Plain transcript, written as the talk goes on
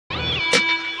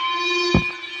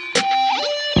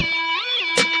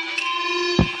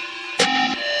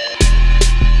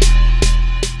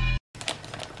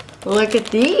Look at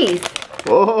these.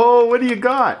 Oh, what do you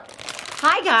got?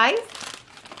 Hi guys.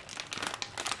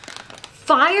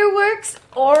 Fireworks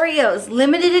Oreos,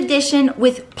 limited edition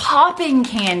with popping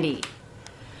candy.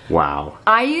 Wow.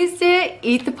 I used to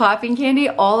eat the popping candy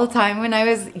all the time when I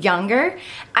was younger,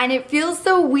 and it feels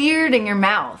so weird in your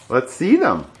mouth. Let's see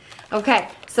them. Okay,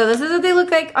 so this is what they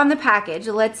look like on the package.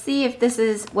 Let's see if this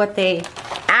is what they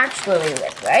actually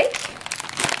look like.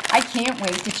 I can't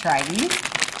wait to try these.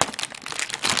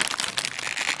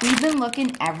 We've been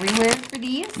looking everywhere for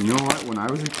these. You know what? When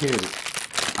I was a kid,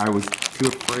 I was too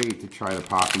afraid to try the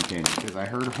popping candy because I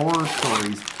heard horror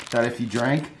stories that if you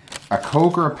drank a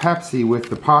Coke or a Pepsi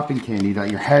with the popping candy, that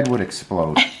your head would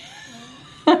explode.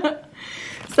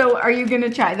 So are you gonna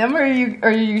try them, or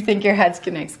you think your head's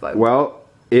gonna explode? Well,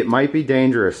 it might be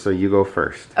dangerous, so you go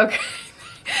first. Okay.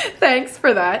 Thanks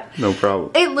for that. No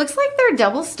problem. It looks like they're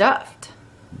double stuffed.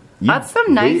 That's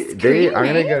some nice cream. I'm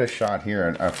gonna get a shot here,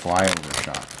 a flyover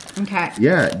shot. Okay.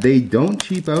 Yeah, they don't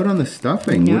cheap out on the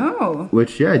stuffing. No.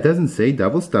 Which yeah, it doesn't say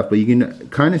double stuff, but you can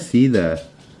kind of see the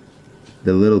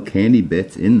little candy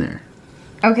bits in there.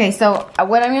 Okay, so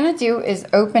what I'm gonna do is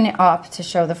open it up to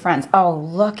show the friends. Oh,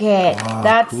 look it. Oh,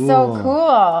 that's so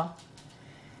cool.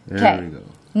 There we go.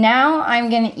 Now I'm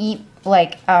gonna eat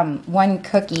like one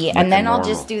cookie, and then I'll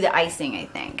just do the icing, I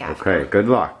think. After. Okay, good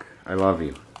luck. I love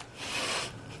you.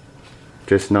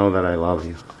 Just know that I love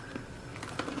you.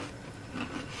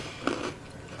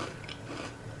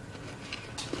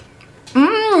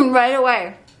 Right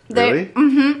away. Really?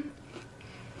 Mm-hmm.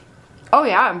 Oh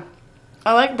yeah,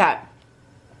 I like that.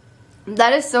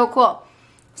 That is so cool.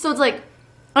 So it's like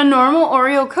a normal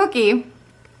Oreo cookie.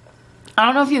 I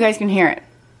don't know if you guys can hear it,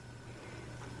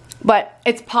 but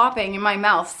it's popping in my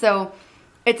mouth. So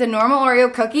it's a normal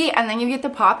Oreo cookie, and then you get the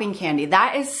popping candy.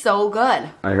 That is so good.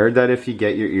 I heard that if you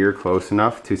get your ear close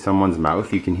enough to someone's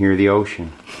mouth, you can hear the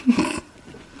ocean.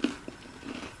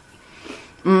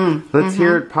 Let's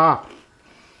hear it pop.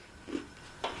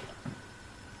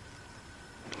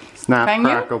 Snap,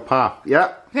 crackle, pop.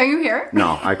 Yep. Can you hear it?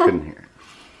 No, I couldn't hear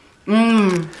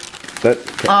it.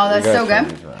 Oh, that's so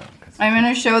good.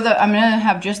 I'm gonna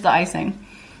have just the icing.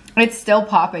 It's still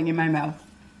popping in my mouth.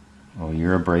 Oh,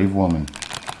 you're a brave woman.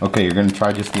 Okay, you're gonna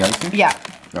try just the icing? Yeah.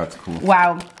 That's cool.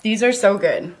 Wow, these are so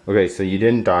good. Okay, so you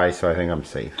didn't die, so I think I'm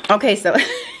safe. Okay, so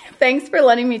thanks for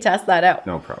letting me test that out.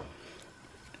 No problem.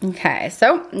 Okay,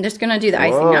 so I'm just gonna do the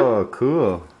icing now. Oh,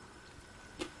 cool.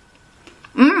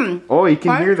 Oh, you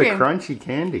can hear the crunchy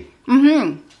candy.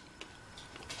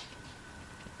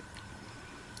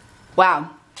 Wow.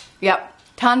 Yep.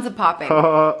 Tons of popping.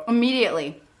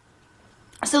 Immediately.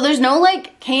 So there's no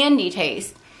like candy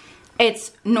taste.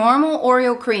 It's normal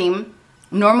Oreo cream,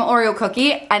 normal Oreo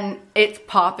cookie, and it's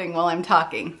popping while I'm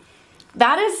talking.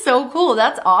 That is so cool.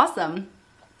 That's awesome.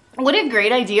 What a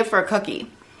great idea for a cookie.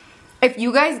 If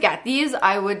you guys get these,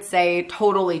 I would say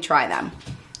totally try them.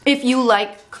 If you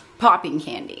like popping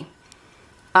candy.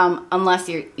 Unless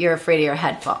you're afraid of your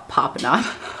head popping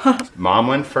off. Mom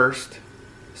went first,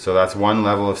 so that's one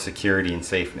level of security and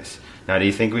safeness. Now, do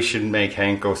you think we should make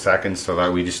Hank go second so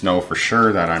that we just know for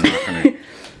sure that I'm not going to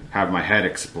have my head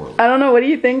explode? I don't know. What do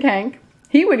you think, Hank?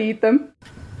 He would eat them.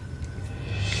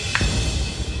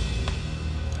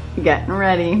 Getting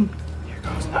ready. Here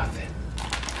goes nothing.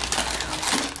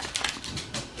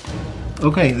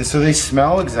 Okay, so they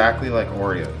smell exactly like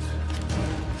Oreos.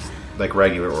 Like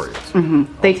regular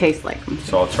Oreos. They taste like them.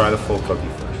 So I'll try the full cookie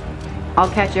first.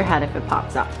 I'll catch your head if it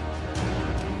pops up.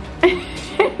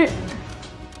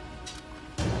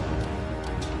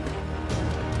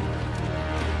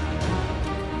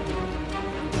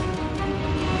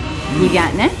 You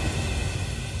getting it?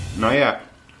 Not yet.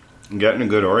 I'm getting a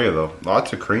good Oreo though.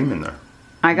 Lots of cream in there.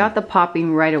 I got the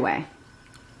popping right away.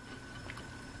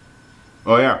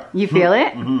 Oh yeah. You feel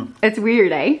it? It's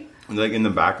weird, eh? Like in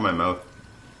the back of my mouth.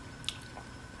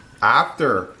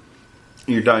 After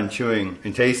you're done chewing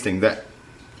and tasting that.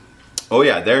 Oh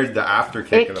yeah, there's the after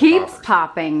kick of the It keeps poppers.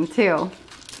 popping too.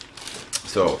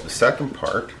 So the second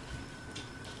part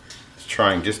is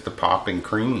trying just the popping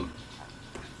cream.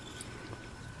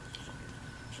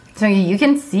 So you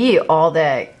can see all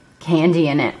the candy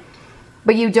in it.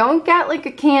 But you don't get like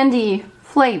a candy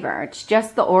flavor. It's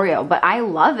just the Oreo. But I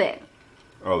love it.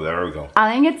 Oh, there we go.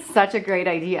 I think it's such a great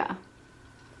idea.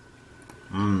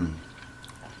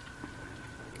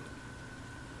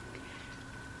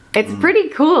 It's pretty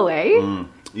cool, eh?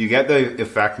 You get the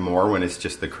effect more when it's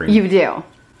just the cream. You do.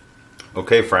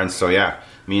 Okay, friends, so yeah,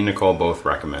 me and Nicole both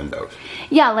recommend those.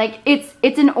 Yeah, like it's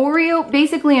an Oreo,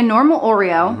 basically a normal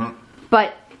Oreo,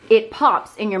 but it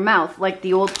pops in your mouth like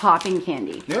the old popping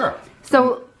candy. Yeah.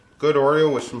 So good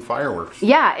Oreo with some fireworks.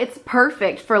 Yeah, it's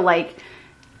perfect for like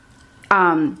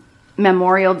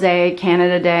Memorial Day,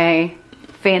 Canada Day,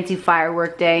 fancy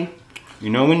firework day.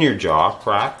 You know when your jaw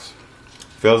cracks?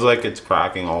 Feels like it's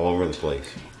cracking all over the place.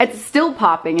 It's still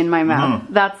popping in my mouth.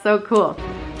 That's so cool.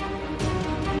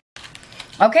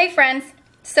 Okay, friends.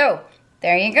 So,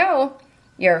 there you go.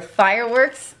 Your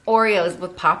fireworks Oreos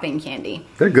with popping candy.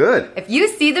 They're good. If you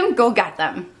see them, go get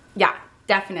them. Yeah,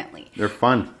 definitely. They're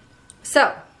fun.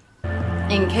 So,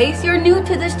 in case you're new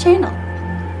to this channel,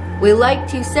 we like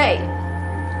to say,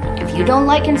 if you don't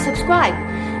like and subscribe,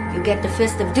 you get the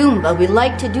Fist of Doom, but we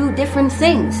like to do different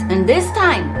things. And this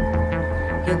time,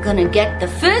 you're gonna get the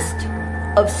Fist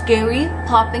of Scary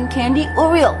Popping Candy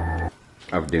Oreo.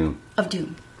 Of Doom. Of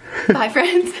Doom. Bye,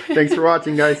 friends. Thanks for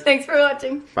watching, guys. Thanks for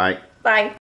watching. Bye. Bye.